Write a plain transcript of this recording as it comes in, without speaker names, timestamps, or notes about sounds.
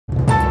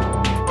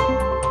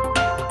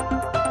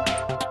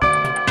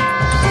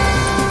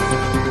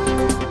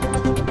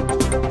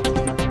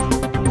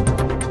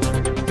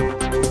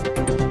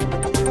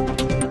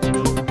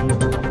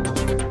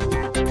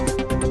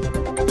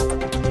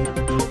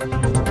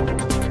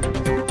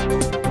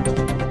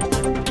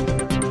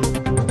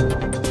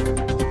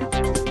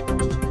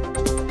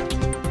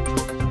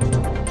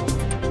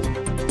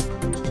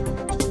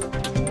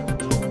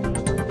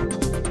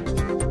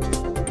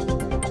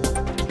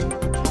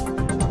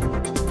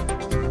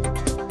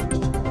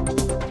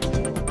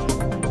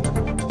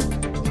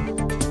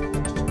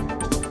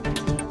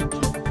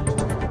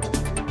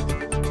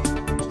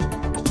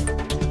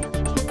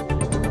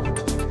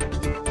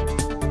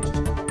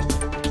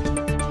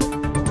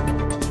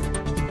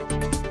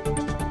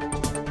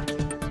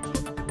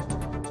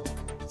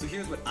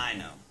what I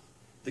know.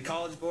 The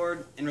College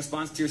Board, in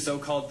response to your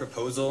so-called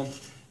proposal,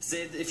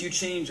 said that if you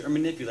change or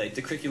manipulate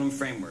the curriculum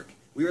framework,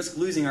 we risk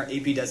losing our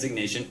AP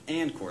designation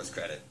and course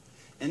credit.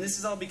 And this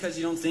is all because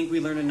you don't think we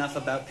learn enough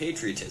about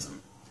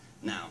patriotism.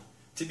 Now,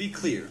 to be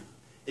clear,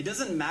 it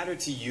doesn't matter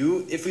to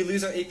you if we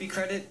lose our AP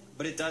credit,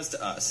 but it does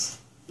to us.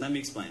 Let me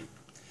explain.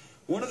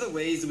 One of the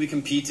ways that we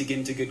compete to get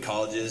into good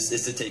colleges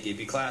is to take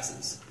AP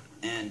classes.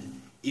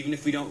 And even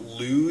if we don't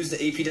lose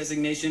the AP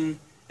designation,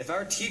 if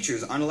our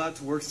teachers aren't allowed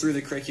to work through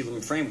the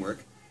curriculum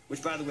framework,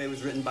 which by the way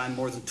was written by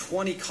more than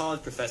 20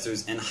 college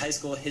professors and high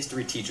school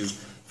history teachers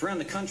from around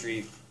the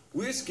country,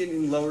 we're just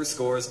getting lower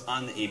scores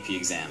on the AP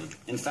exam.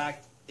 In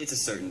fact, it's a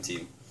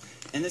certainty.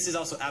 And this is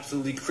also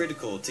absolutely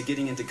critical to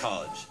getting into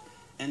college,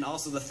 and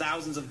also the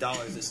thousands of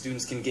dollars that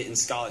students can get in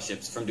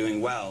scholarships from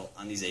doing well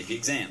on these AP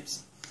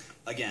exams.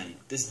 Again,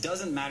 this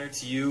doesn't matter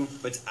to you,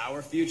 but it's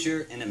our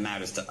future and it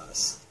matters to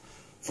us.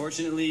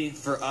 Fortunately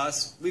for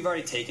us, we've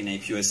already taken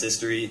AP U.S.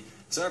 history,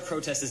 so our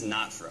protest is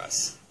not for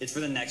us. It's for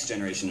the next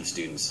generation of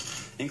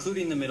students,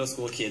 including the middle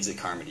school kids at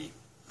Carmody.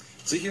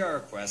 So here are our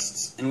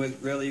requests, and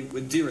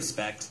with due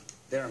respect,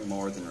 there are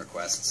more than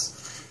requests.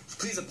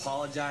 Please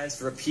apologize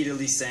for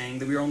repeatedly saying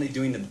that we are only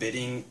doing the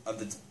bidding of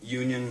the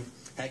union.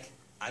 Heck,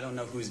 I don't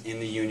know who's in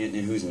the union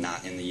and who's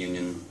not in the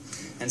union.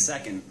 And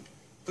second,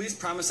 please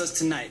promise us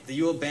tonight that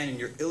you will abandon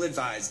your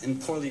ill-advised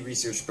and poorly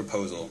researched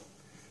proposal.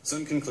 So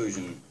in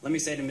conclusion, let me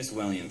say to Ms.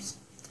 Williams,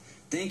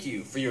 thank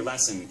you for your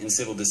lesson in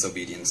civil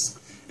disobedience.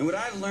 And what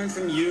I've learned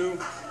from you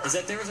is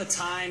that there is a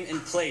time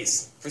and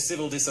place for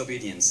civil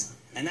disobedience.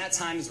 And that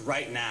time is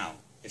right now,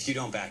 if you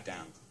don't back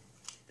down.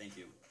 Thank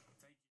you.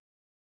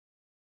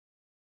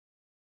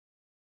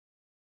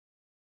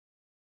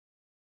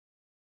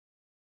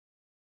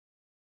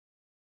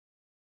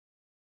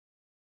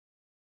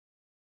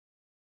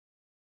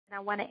 I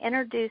want to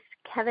introduce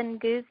Kevin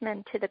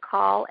Gutzman to the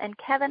call. And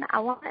Kevin, I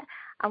want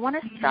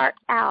to start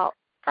out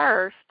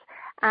first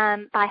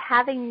by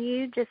having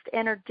you just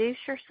introduce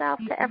yourself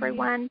to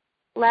everyone,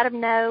 let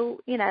them know,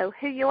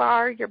 who you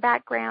are, your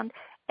background,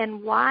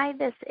 and why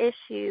this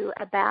issue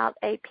about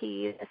AP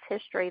U.S.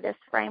 history, this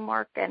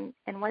framework, and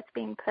what's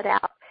being put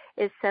out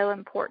is so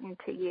important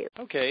to you.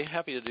 Okay,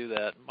 happy to do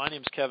that. My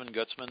name is Kevin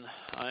Gutzman.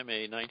 I'm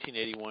a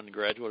 1981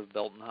 graduate of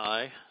Belton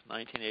High,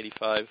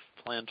 1985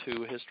 Plan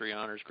 2 History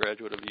Honors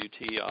graduate of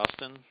UT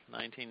Austin,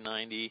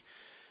 1990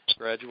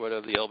 graduate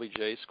of the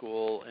LBJ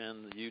School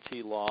and the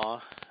UT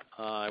Law.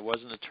 I was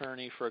an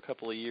attorney for a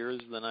couple of years,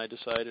 then I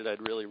decided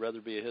I'd really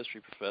rather be a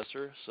history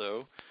professor,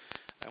 so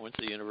I went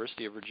to the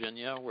University of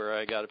Virginia where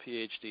I got a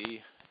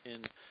PhD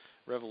in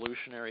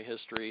revolutionary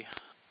history.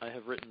 I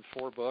have written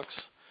 4 books.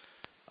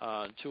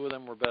 2 of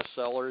them were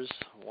bestsellers.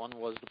 One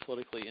was The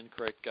Politically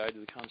Incorrect Guide to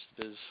the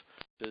Constitution,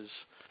 is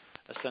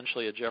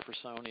essentially a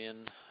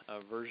Jeffersonian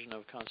version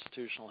of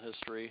constitutional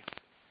history.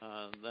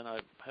 Then I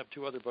have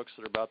 2 other books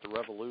that are about the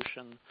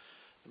Revolution,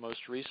 the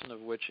most recent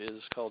of which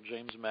is called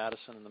James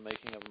Madison and the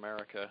Making of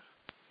America.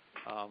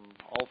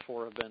 All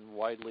 4 have been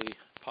widely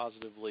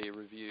positively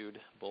reviewed,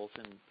 both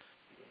in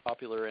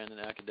popular and in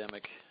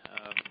academic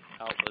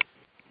outlets.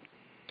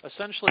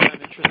 Essentially,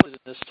 I'm interested in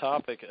this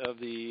topic of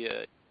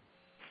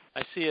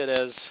I see it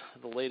as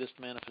the latest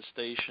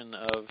manifestation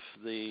of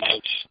the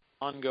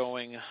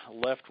ongoing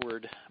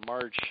leftward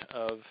march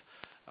of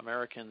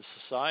American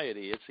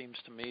society. It seems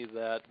to me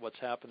that what's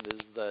happened is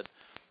that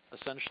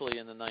essentially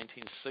in the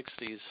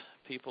 1960s,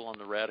 people on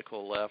the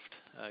radical left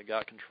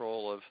got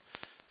control of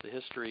the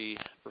history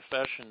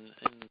profession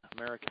in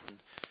American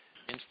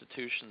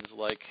institutions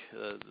like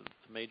the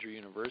major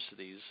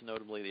universities,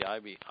 notably the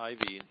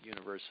Ivy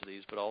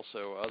universities, but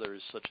also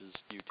others such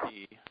as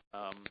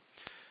UT,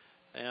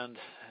 and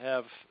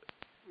have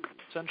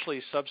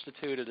essentially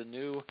substituted a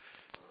new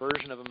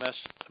version of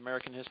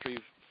American history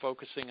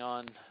focusing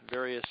on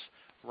various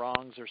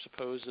wrongs or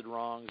supposed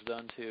wrongs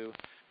done to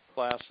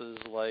classes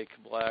like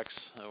blacks,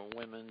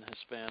 women,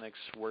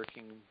 Hispanics,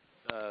 working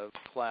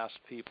class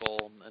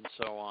people, and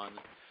so on.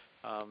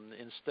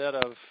 Instead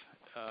of,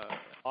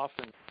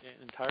 often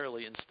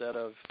entirely instead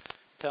of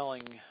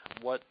telling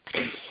what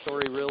the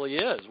story really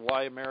is,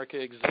 why America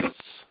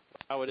exists,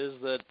 how it is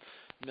that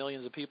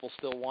millions of people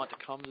still want to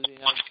come to the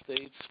United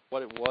States,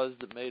 what it was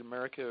that made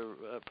America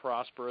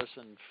prosperous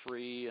and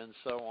free, and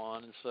so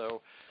on. And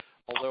so,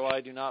 although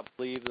I do not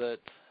believe that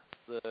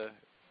the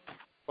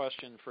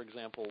question, for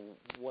example,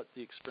 what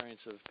the experience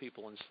of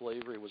people in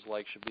slavery was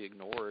like should be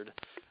ignored,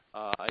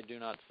 I do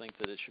not think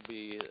that it should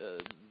be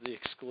the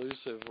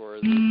exclusive or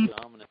the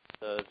dominant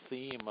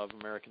theme of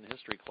American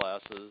history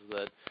classes,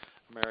 that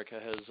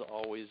America has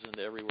always and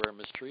everywhere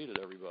mistreated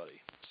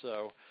everybody.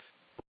 So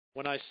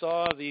when I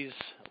saw these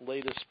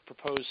latest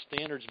proposed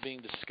standards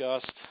being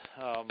discussed,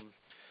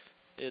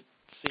 it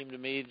seemed to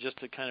me just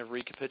a kind of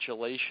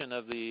recapitulation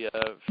of the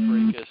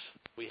fracas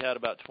we had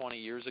about 20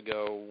 years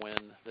ago when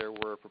there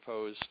were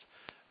proposed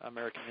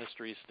American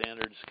history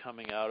standards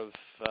coming out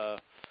of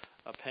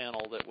a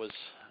panel that was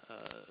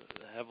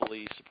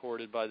heavily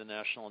supported by the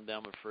National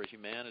Endowment for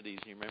Humanities.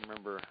 You may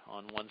remember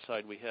on one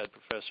side we had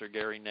Professor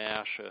Gary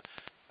Nash,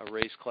 a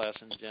race, class,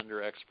 and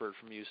gender expert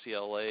from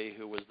UCLA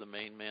who was the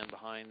main man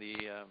behind the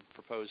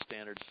proposed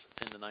standards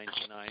in the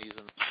 1990s,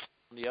 and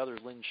the other,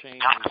 Lynn Cheney,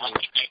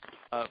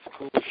 who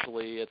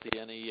foolishly at the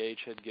NEH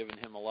had given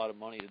him a lot of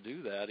money to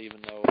do that,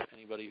 even though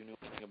anybody who knew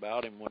anything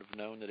about him would have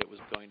known that it was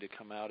going to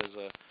come out as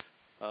a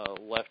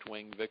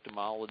left-wing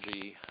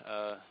victimology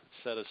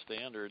set of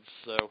standards.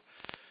 So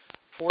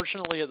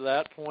fortunately at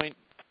that point,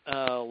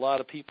 a lot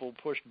of people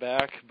pushed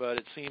back, but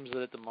it seems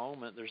that at the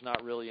moment there's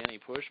not really any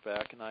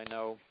pushback. And I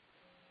know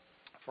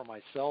for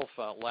myself,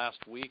 last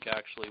week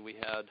actually we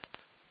had,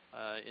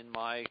 in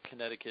my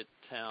Connecticut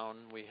town,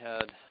 we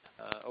had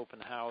open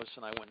house,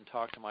 and I went and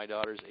talked to my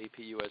daughter's AP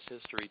U.S.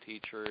 history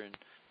teacher, and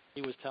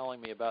he was telling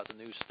me about the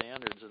new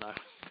standards, and I was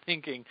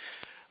thinking,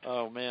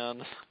 oh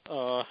man,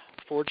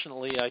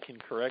 fortunately I can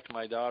correct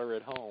my daughter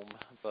at home,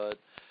 but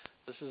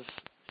this is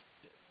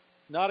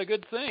not a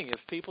good thing. If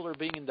people are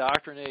being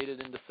indoctrinated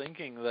into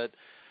thinking that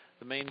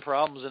the main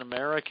problems in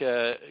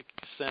America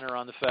center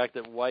on the fact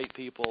that white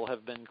people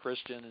have been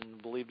Christian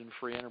and believed in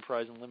free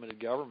enterprise and limited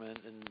government,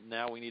 and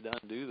now we need to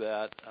undo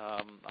that,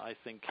 I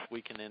think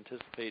we can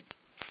anticipate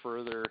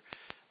further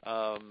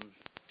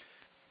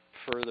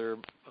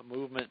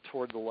movement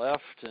toward the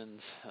left and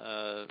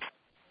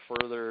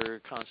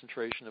further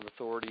concentration of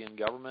authority in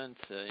government,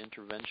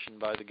 intervention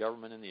by the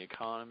government in the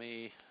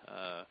economy,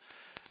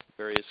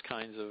 various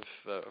kinds of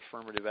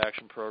affirmative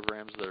action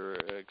programs that are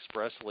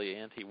expressly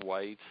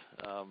anti-white,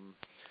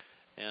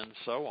 and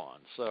so on.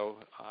 So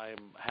I'm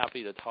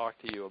happy to talk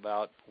to you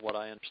about what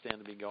I understand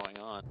to be going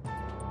on.